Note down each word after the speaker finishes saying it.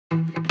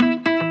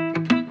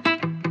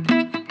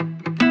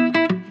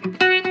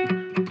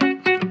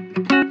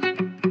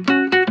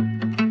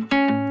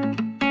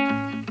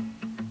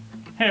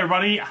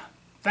everybody.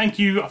 Thank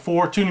you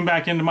for tuning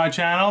back into my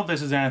channel.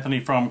 This is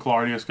Anthony from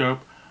Collardioscope.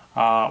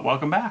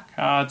 Welcome back.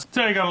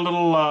 Today I got a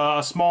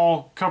little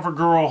small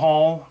Covergirl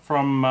haul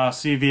from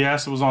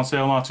CVS. It was on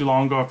sale not too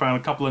long ago. I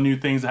found a couple of new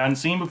things I hadn't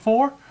seen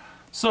before,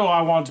 so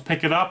I wanted to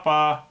pick it up.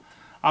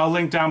 I'll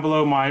link down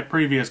below my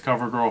previous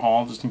Covergirl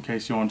haul just in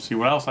case you want to see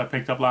what else I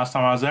picked up last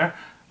time I was there.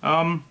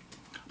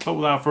 But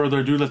without further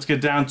ado, let's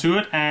get down to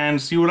it and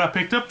see what I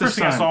picked up this time. First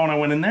thing I saw when I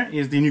went in there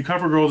is the new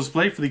Covergirl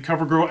display for the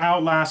Covergirl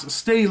Outlast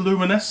Stay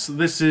Luminous.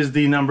 This is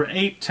the number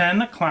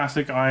 810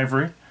 Classic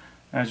Ivory.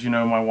 As you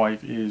know, my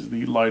wife is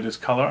the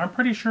lightest color. I'm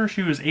pretty sure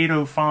she was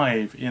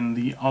 805 in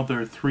the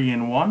other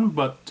 3-in-1,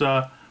 but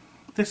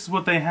this is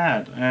what they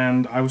had.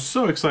 And I was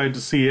so excited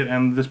to see it,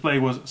 and the display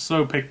was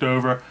so picked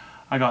over,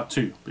 I got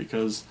two.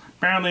 Because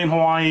apparently in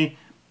Hawaii,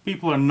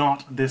 people are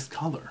not this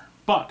color.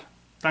 But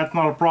that's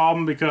not a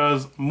problem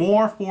because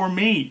more for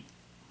me.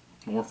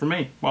 More for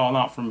me. Well,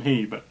 not for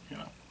me, but, you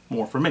know,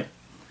 more for me.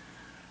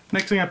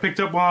 Next thing I picked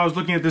up while I was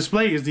looking at this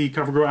display is the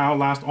Covergirl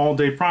Outlast All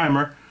Day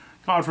Primer.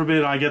 God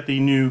forbid I get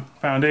the new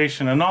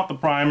foundation and not the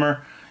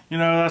primer. You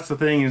know, that's the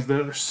thing, is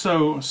that there's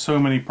so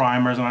many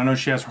primers, and I know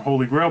she has her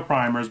Holy Grail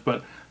primers,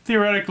 but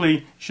theoretically,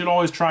 you should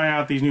always try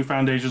out these new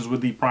foundations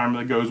with the primer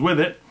that goes with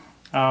it.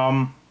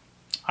 I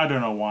don't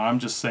know why, I'm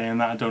just saying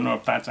that. I don't know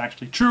if that's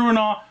actually true or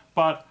not,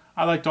 but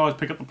I like to always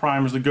pick up the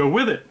primers that go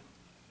with it.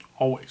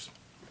 Always.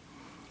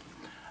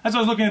 As I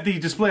was looking at the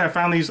display, I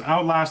found these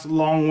Outlast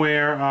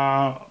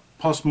Longwear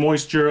Plus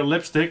Moisture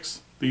lipsticks.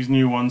 These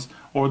new ones,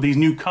 or these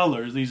new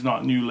colors. These are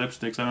not new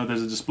lipsticks. I know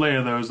there's a display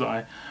of those that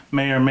I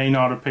may or may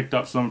not have picked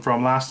up some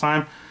from last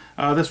time.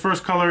 This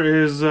first color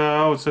is,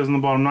 it says on the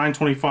bottom,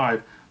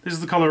 925. This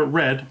is the color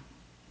Red.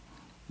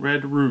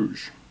 Red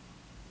Rouge.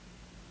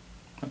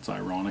 That's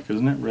ironic,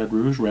 isn't it? Red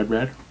Rouge,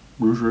 Red,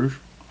 Rouge.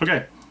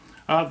 Okay.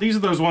 These are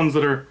those ones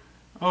that are,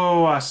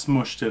 oh, I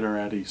smushed it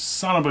already.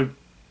 Son of a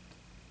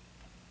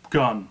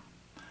gun.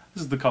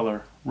 This is the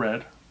color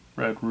Red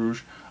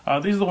Rouge.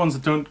 These are the ones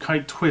that don't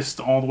quite twist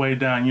all the way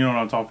down. You know what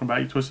I'm talking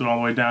about. You twist it all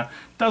the way down.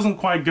 Doesn't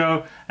quite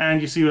go,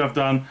 and you see what I've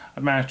done.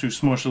 I've managed to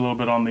smush a little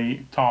bit on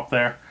the top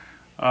there.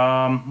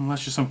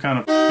 Unless you're some kind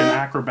of an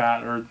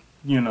acrobat or,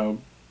 you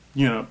know,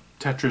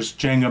 Tetris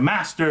Jenga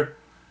master,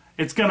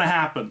 it's gonna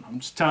happen.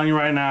 I'm just telling you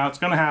right now, it's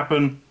gonna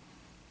happen.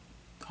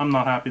 I'm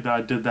not happy that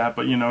I did that,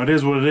 but you know, it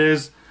is what it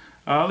is.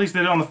 At least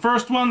they did on the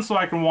first one, so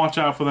I can watch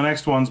out for the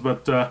next ones,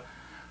 but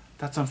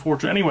that's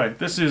unfortunate. Anyway,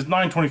 this is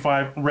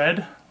 925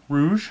 Red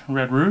Rouge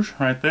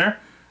right there.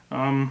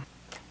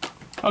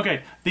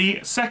 Okay, the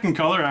second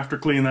color, after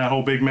cleaning that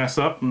whole big mess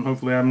up, and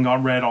hopefully I haven't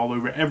got red all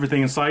over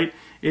everything in sight,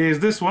 is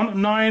this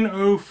one,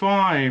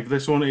 905.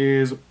 This one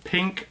is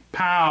Pink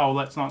Pow.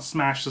 Let's not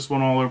smash this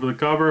one all over the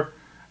cover,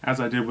 as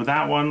I did with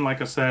that one.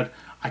 Like I said,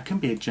 I can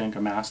be a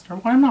Jenga master,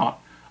 why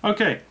not?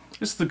 Okay,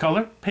 this is the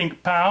color,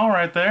 Pink Pow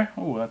right there.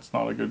 Oh, that's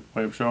not a good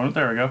way of showing it.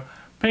 There we go.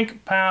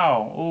 Pink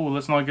Pow. Oh,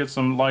 let's not get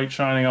some light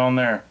shining on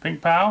there.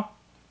 Pink Pow.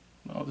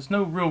 Well, there's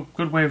no real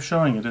good way of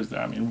showing it, is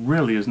there? I mean,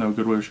 really is no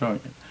good way of showing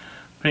it.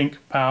 Pink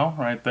Pow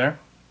right there.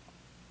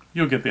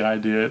 You'll get the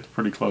idea. It's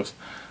pretty close.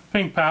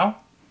 Pink Pow.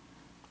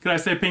 Could I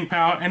say Pink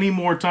Pow any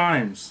more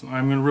times?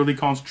 I'm going to really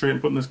concentrate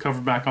on putting this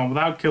cover back on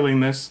without killing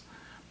this,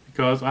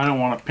 because I don't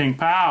want a Pink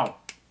Pow.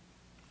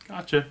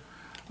 Gotcha.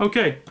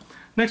 Okay.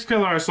 Next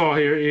color I saw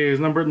here is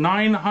number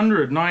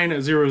 900 in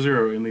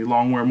the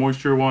Longwear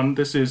Moisture one.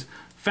 This is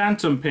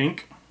Phantom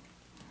Pink.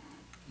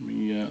 Let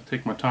me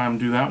take my time and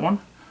do that one.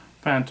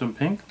 Phantom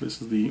Pink.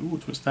 This is the, ooh,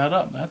 twist that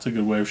up. That's a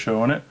good way of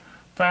showing it.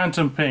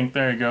 Phantom Pink.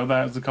 There you go.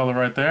 That's the color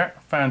right there.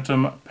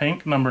 Phantom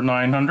Pink, number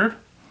 900.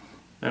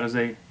 That is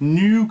a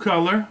new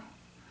color.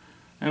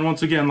 And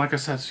once again, like I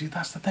said, see,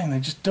 that's the thing. They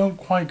just don't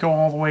quite go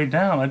all the way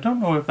down. I don't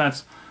know if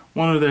that's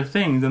one of their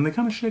things. And they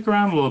kind of shake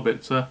around a little bit.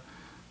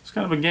 It's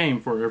kind of a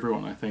game for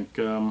everyone, I think.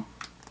 I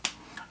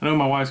know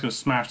my wife's going to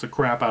smash the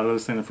crap out of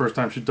this thing the first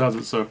time she does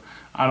it, so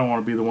I don't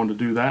want to be the one to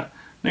do that.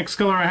 Next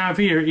color I have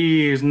here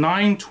is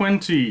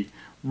 920.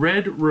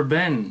 Red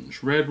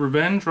Revenge. Red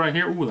Revenge right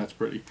here. Ooh, that's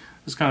pretty.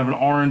 This is kind of an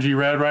orangey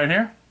red right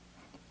here.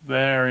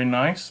 Very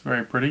nice.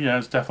 Very pretty. Yeah,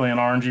 it's definitely an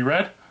orangey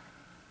red.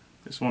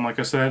 This one, like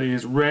I said,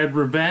 is Red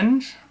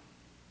Revenge.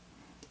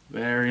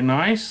 Very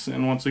nice.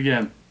 And once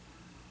again,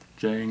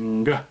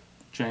 Jenga.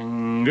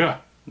 Jenga.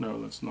 No,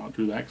 let's not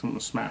do that because I'm going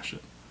to smash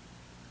it.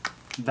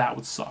 That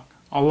would suck.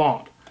 A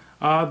lot.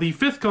 The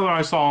fifth color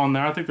I saw on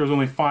there, I think there was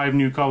only 5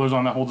 new colors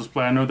on that whole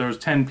display. I know there was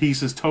 10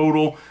 pieces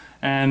total.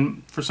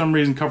 And for some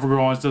reason, Covergirl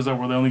always does that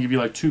where they only give you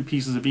like 2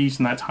 pieces of each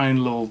in that tiny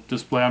little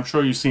display. I'm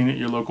sure you've seen it at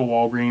your local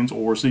Walgreens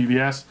or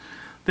CVS.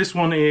 This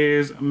one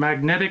is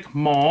Magnetic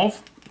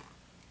Mauve.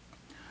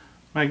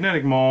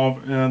 Magnetic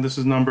Mauve, this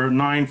is number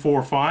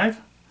 945.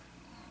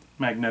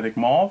 Magnetic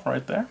Mauve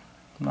right there.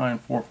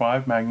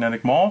 945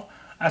 Magnetic Mauve.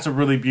 That's a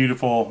really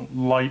beautiful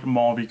light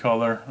mauve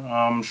color.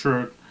 I'm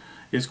sure it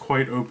is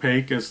quite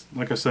opaque, as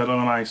like I said when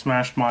I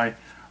smashed my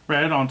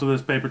red onto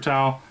this paper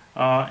towel.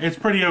 It's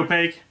pretty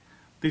opaque.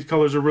 These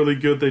colors are really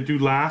good. They do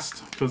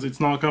last because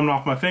it's not coming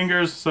off my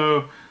fingers.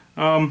 So,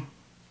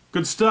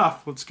 good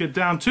stuff. Let's get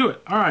down to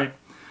it. All right.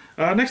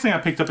 Next thing I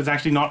picked up is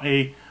actually not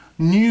a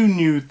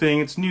new thing.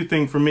 It's a new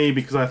thing for me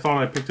because I thought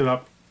I picked it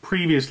up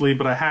previously,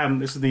 but I hadn't.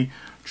 This is the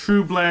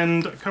True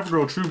Blend,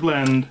 Covergirl True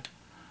Blend.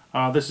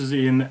 This is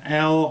in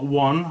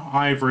L1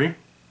 Ivory.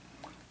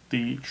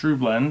 The True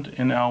Blend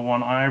in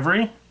L1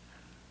 Ivory.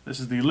 This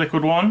is the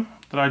liquid one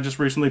that I just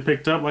recently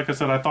picked up. Like I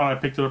said, I thought I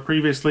picked it up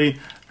previously.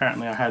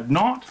 Apparently I had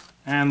not.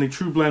 And the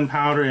True Blend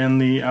powder in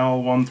the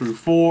L1 through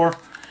 4,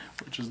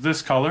 which is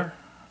this color,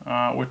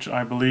 which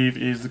I believe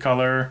is the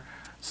color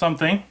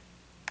something.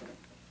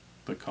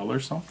 The color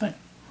something.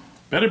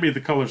 Better be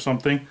the color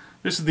something.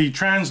 This is the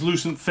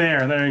Translucent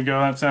Fair. There you go.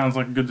 That sounds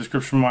like a good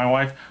description from my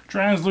wife.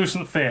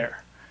 Translucent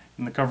Fair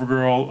in the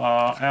Covergirl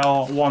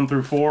L1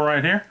 through 4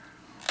 right here.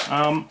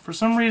 For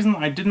some reason,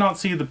 I did not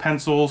see the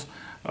pencils.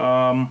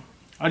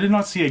 I did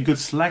not see a good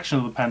selection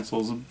of the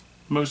pencils.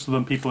 Most of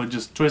them, people had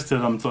just twisted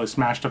them until they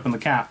smashed up in the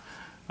cap.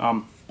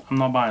 I'm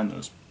not buying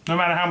those. No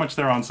matter how much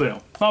they're on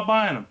sale. Not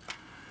buying them.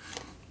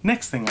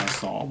 Next thing I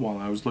saw while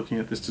I was looking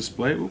at this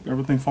display, oop,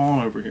 everything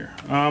falling over here.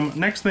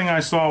 Next thing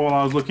I saw while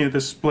I was looking at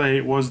this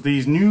display was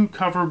these new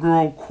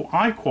Covergirl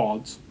eye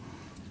quads.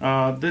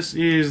 This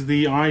is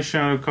the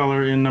eyeshadow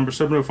color in number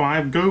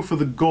 705. Go for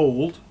the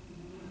gold.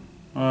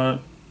 I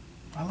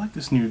like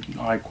this new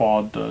eye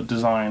quad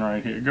design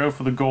right here. Go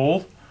for the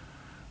gold,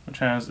 which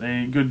has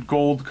a good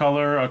gold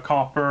color, a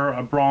copper,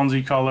 a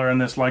bronzy color, and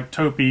this like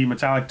taupey,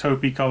 metallic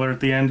taupey color at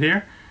the end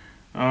here.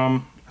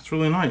 That's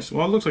really nice.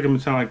 Well, it looks like a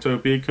metallic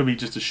taupey. It could be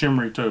just a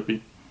shimmery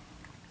taupey.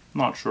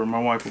 Not sure. My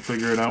wife will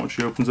figure it out when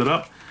she opens it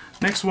up.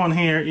 Next one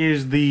here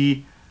is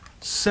the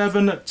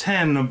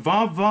 710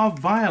 Vava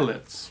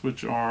Violets,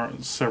 which are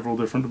several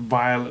different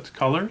violet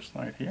colors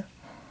right here.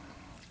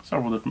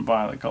 Several different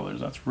violet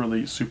colors. That's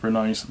really super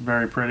nice.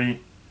 Very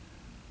pretty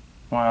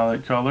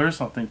violet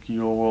colors. I think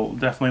you will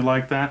definitely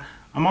like that.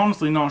 I'm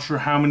honestly not sure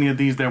how many of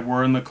these there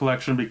were in the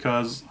collection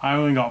because I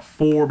only got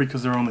 4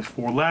 because there are only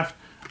 4 left.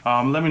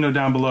 Let me know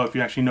down below if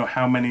you actually know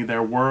how many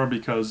there were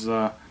because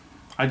I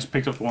just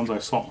picked up the ones I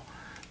saw.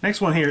 Next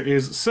one here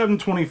is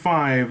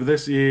 725.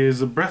 This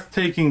is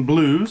Breathtaking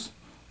Blues.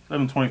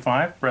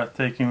 725,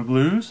 Breathtaking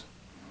Blues.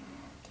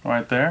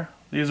 Right there.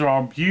 These are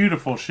all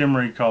beautiful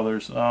shimmery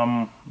colors.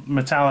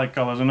 Metallic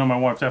colors. I know my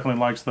wife definitely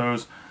likes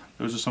those.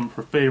 Those are some of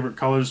her favorite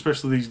colors,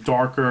 especially these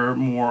darker,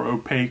 more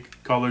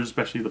opaque colors,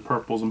 especially the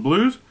purples and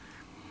blues.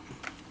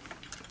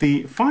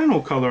 The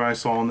final color I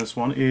saw on this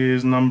one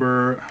is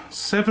number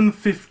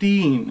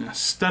 715,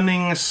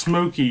 Stunning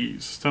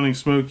Smokies. Stunning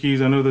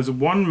Smokies. I know there's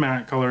one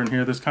matte color in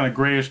here. This kind of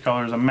grayish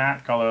color is a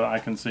matte color that I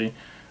can see.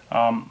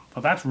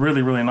 But that's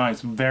really, really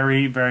nice.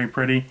 Very, very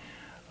pretty.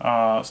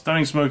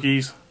 Stunning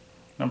Smokies,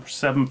 number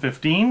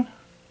 715.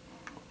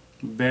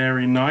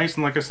 Very nice.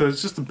 And like I said,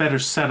 it's just a better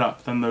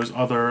setup than those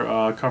other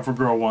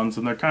Covergirl ones.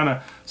 And they're kind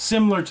of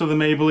similar to the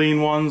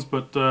Maybelline ones,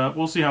 but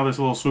we'll see how this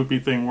little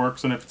swoopy thing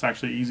works and if it's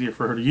actually easier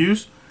for her to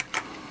use.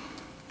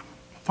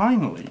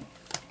 Finally,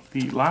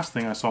 the last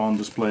thing I saw on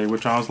display,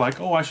 which I was like,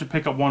 oh, I should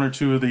pick up 1 or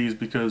 2 of these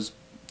because,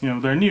 you know,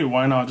 they're new.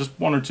 Why not? Just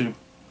 1 or 2.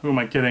 Who am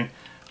I kidding?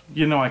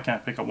 You know I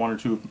can't pick up 1 or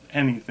 2 of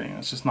anything.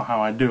 That's just not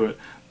how I do it.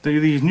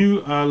 These new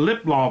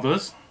lip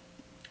lavas,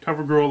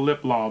 Covergirl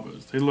lip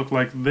lavas. They look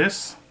like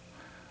this.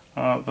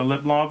 The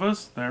lip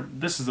lavas.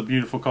 This is a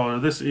beautiful color.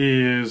 This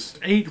is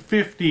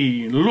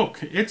 850.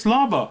 Look, it's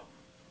lava.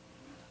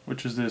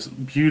 Which is this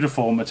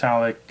beautiful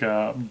metallic,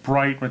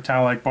 bright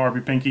metallic Barbie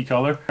pinky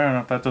color. I don't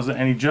know if that does it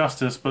any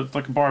justice, but it's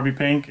like a Barbie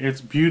pink.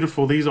 It's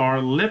beautiful. These are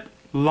lip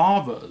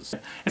lavas.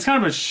 It's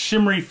kind of a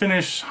shimmery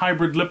finish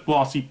hybrid lip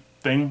glossy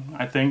thing,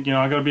 I think. You know,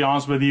 I gotta be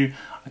honest with you.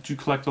 I do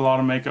collect a lot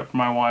of makeup for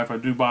my wife. I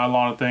do buy a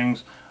lot of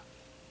things.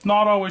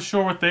 Not always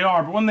sure what they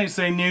are, but when they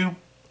say new,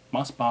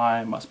 must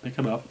buy, must pick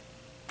it up.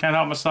 Can't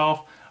help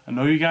myself. I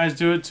know you guys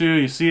do it too.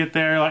 You see it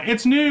there, like,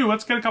 it's new,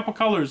 let's get a couple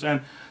colors.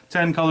 And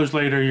 10 colors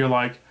later, you're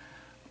like,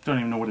 don't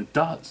even know what it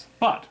does.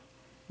 But,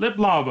 lip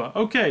lava.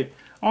 Okay,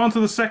 on to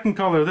the second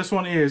color. This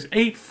one is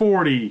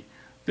 840.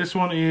 This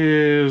one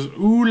is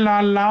Ooh La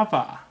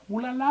Lava.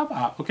 Ooh La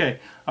Lava. Okay,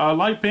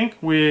 light pink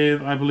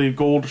with, I believe,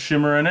 gold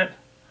shimmer in it.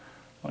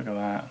 Look at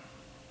that.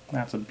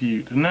 That's a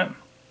beaut, isn't it?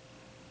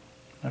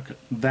 Look at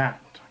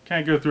that.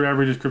 Can't go through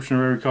every description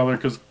of every color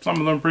because some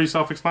of them are pretty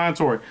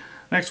self-explanatory.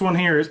 Next one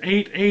here is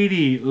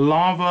 880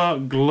 Lava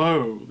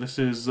Glow. This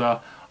is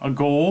a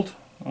gold.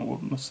 Oh,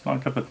 let's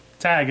not get the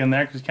tag in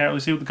there because you can't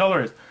really see what the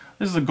color is.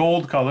 This is a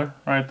gold color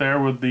right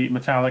there with the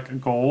metallic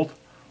gold.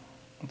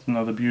 That's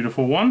another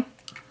beautiful one.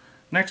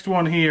 Next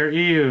one here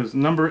is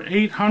number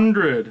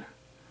 800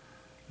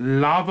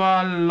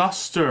 Lava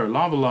Luster.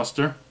 Lava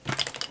Luster.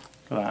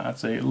 Look at that.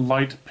 That's a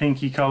light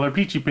pinky color,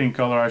 peachy pink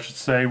color I should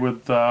say,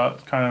 with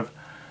kind of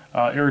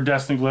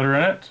iridescent glitter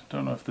in it.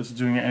 Don't know if this is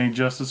doing it any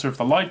justice or if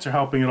the lights are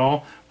helping at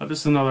all, but this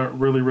is another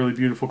really, really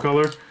beautiful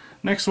color.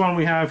 Next one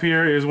we have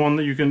here is one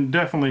that you can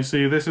definitely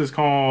see. This is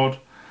called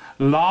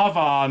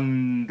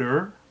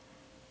Lavender.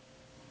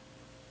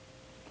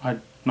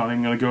 I'm not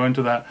even going to go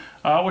into that.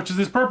 Which is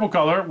this purple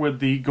color with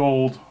the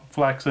gold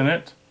flecks in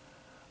it.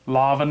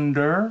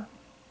 Lavender.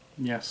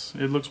 Yes,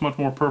 it looks much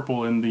more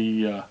purple in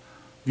the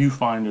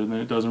viewfinder than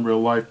it does in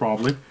real life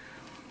probably.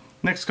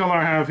 Next color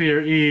I have here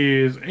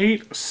is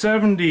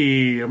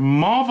 870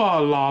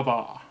 Mauve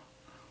Lava,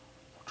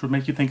 which would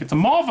make you think it's a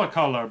mauve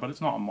color, but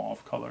it's not a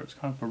mauve color. It's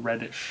kind of a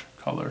reddish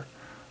color.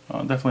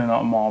 Definitely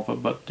not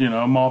mauve, but you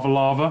know, mauve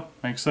lava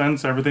makes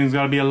sense. Everything's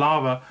got to be a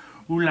lava.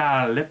 Ooh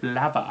la, lip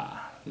lava,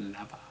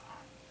 lava.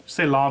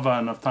 Say lava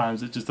enough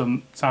times, it just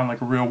doesn't sound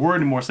like a real word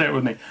anymore. Say it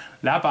with me.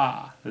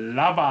 Lava,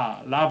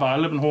 lava, lava. I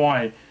live in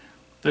Hawaii.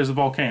 There's a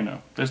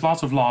volcano. There's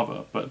lots of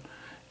lava, but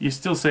you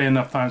still say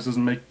enough times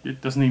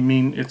it doesn't even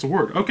mean it's a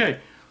word. Okay,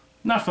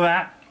 enough of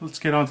that. Let's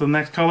get on to the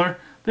next color.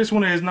 This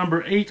one is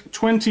number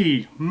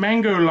 820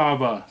 Mango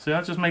Lava. See,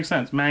 that just makes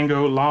sense.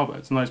 Mango lava.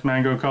 It's a nice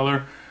mango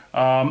color.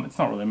 It's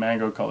not really a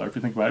mango color if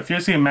you think about it. If you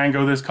see a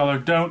mango this color,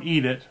 don't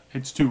eat it.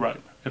 It's too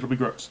ripe. It'll be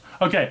gross.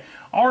 Okay,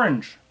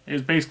 orange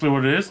is basically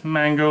what it is.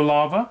 Mango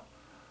lava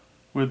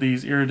with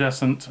these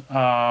iridescent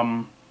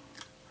and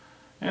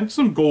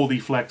some goldy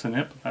flecks in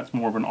it. But that's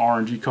more of an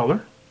orangey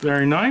color.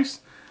 Very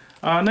nice.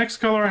 Next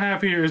color I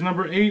have here is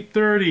number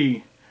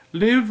 830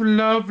 Live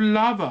Love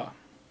Lava.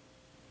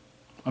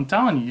 I'm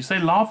telling you, you say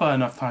lava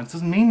enough times, it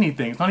doesn't mean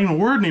anything. It's not even a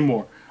word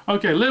anymore.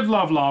 Okay, Live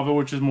Love Lava,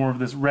 which is more of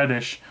this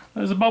reddish.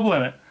 There's a bubble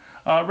in it.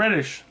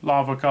 Reddish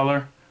lava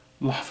color.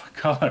 Lava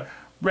color.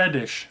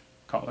 Reddish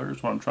color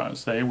is what I'm trying to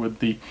say, with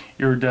the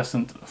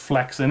iridescent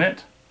flecks in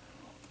it.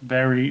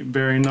 Very,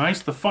 very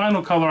nice. The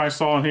final color I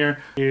saw in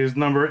here is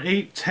number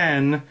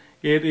 810.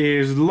 It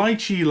is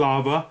Lychee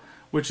Lava,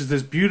 which is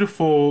this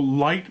beautiful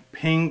light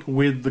pink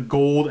with the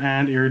gold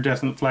and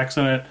iridescent flecks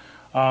in it.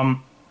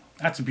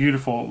 That's a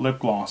beautiful lip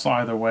gloss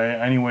either way.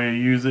 Any way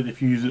you use it,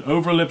 if you use it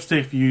over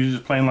lipstick, if you use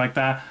it plain like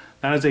that,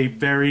 that is a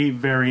very,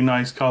 very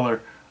nice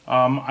color.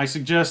 I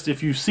suggest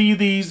if you see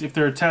these, if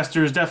there are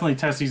testers, definitely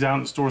test these out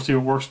in the store, see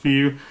what works for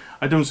you.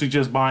 I don't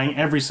suggest buying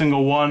every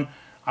single one.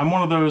 I'm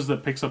one of those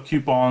that picks up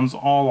coupons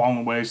all along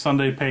the way,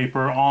 Sunday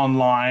paper,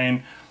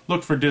 online,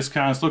 look for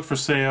discounts, look for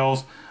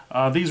sales.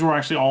 These were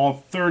actually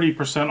all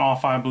 30%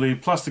 off, I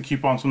believe, plus the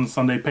coupons from the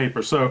Sunday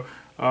paper. So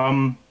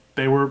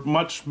they were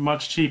much,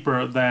 much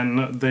cheaper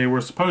than they were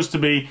supposed to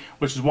be,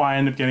 which is why I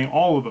ended up getting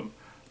all of them.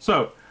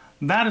 So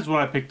that is what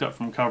I picked up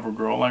from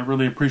Covergirl. I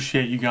really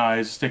appreciate you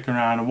guys sticking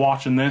around and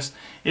watching this.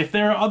 If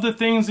there are other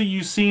things that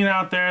you've seen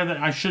out there that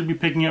I should be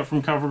picking up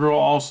from Covergirl,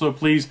 also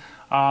please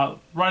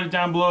write it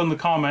down below in the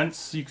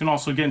comments. You can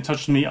also get in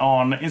touch with me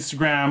on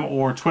Instagram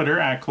or Twitter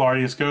at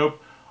collardioscope.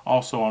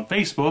 Also on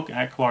Facebook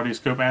at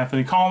collardioscope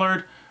Anthony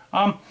Collard.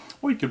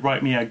 Or you could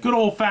write me a good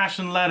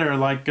old-fashioned letter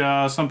like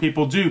some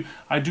people do.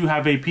 I do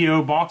have a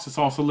P.O. box. It's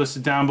also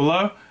listed down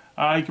below.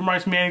 You can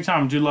write to me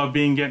anytime. I do love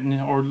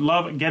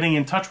love getting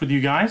in touch with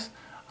you guys.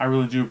 I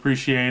really do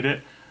appreciate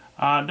it.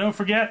 Don't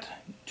forget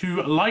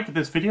to like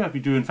this video if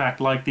you do in fact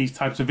like these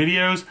types of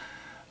videos.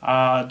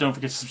 Don't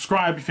forget to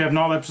subscribe if you have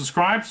not yet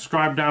subscribed.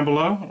 Subscribe down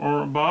below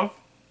or above.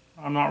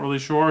 I'm not really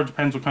sure. It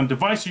depends what kind of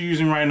device you're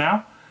using right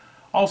now.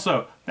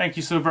 Also, thank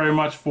you so very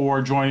much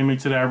for joining me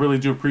today. I really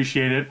do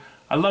appreciate it.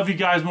 I love you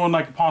guys more than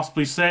I could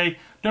possibly say.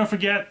 Don't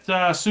forget,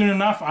 soon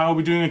enough, I will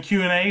be doing a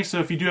Q&A, so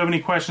if you do have any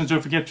questions,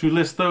 don't forget to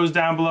list those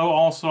down below.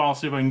 Also, I'll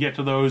see if I can get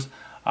to those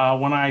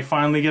when I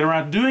finally get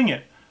around to doing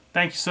it.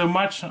 Thank you so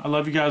much. I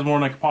love you guys more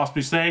than I could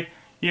possibly say.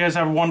 You guys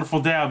have a wonderful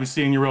day. I'll be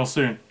seeing you real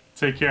soon.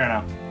 Take care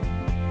now.